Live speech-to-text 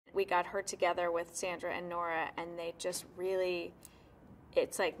we got her together with Sandra and Nora, and they just really,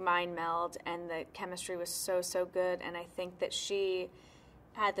 it's like mind meld, and the chemistry was so, so good. And I think that she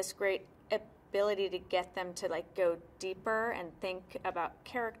had this great ability to get them to like go deeper and think about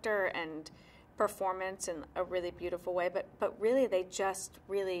character and performance in a really beautiful way. But really, they just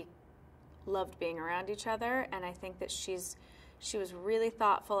really loved being around each other. And I think that she was really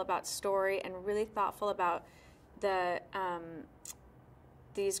thoughtful about story and really thoughtful about the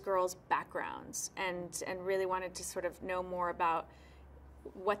these girls' backgrounds, and really wanted to sort of know more about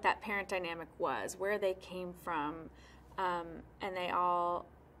what that parent dynamic was, where they came from, and they all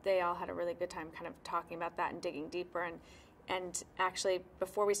had a really good time kind of talking about that and digging deeper. And actually,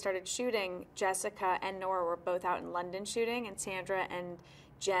 before we started shooting, Jessica and Nora were both out in London shooting, and Sandra and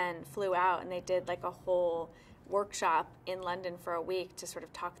Jen flew out, and they did like a whole workshop in London for a week to sort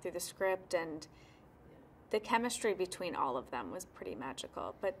of talk through the script, and the chemistry between all of them was pretty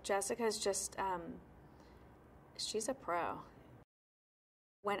magical. But Jessica's just, she's a pro.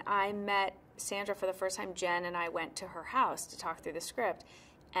 When I met Sandra for the first time, Jen and I went to her house to talk through the script,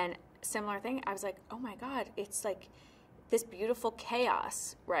 and similar thing, I was like, oh my God, it's like this beautiful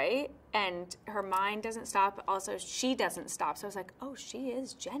chaos, right? And her mind doesn't stop. Also, she doesn't stop. So I was like, oh, she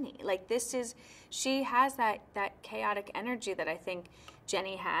is Jenny. Like she has that chaotic energy that I think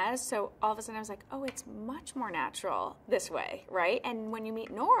Jenny has. So all of a sudden I was like, oh, it's much more natural this way, right? And when you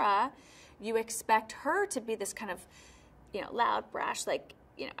meet Nora, you expect her to be this kind of, loud, brash, like,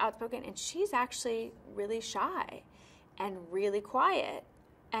 outspoken. And she's actually really shy and really quiet.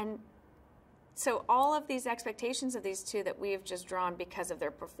 And so all of these expectations of these two that we have just drawn because of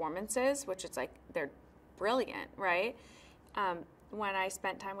their performances, which it's like they're brilliant, right? When I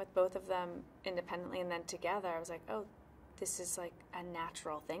spent time with both of them independently and then together, I was like, oh, this is like a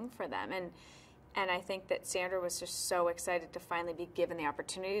natural thing for them. And I think that Sandra was just so excited to finally be given the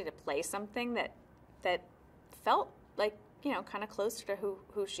opportunity to play something that felt like, kind of closer to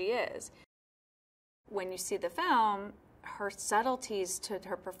who she is. When you see the film, her subtleties to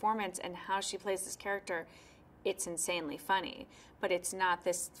her performance and how she plays this character, it's insanely funny. But it's not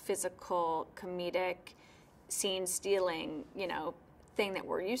this physical, comedic, scene-stealing, thing that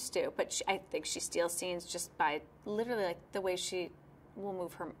we're used to. But I think she steals scenes just by literally like the way she will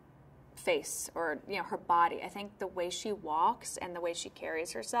move her face or, her body. I think the way she walks and the way she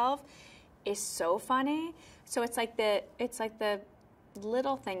carries herself is so funny. So it's like the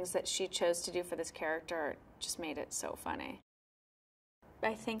little things that she chose to do for this character just made it so funny.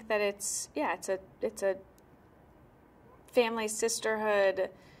 I think that it's a family sisterhood,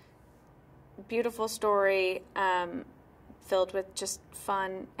 beautiful story, filled with just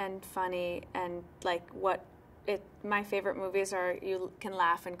fun and funny, and like my favorite movies are you can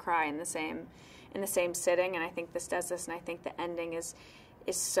laugh and cry in the same sitting, and I think this does this, and I think the ending is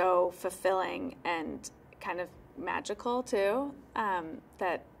so fulfilling and kind of magical too,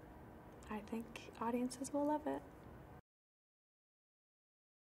 that I think audiences will love it.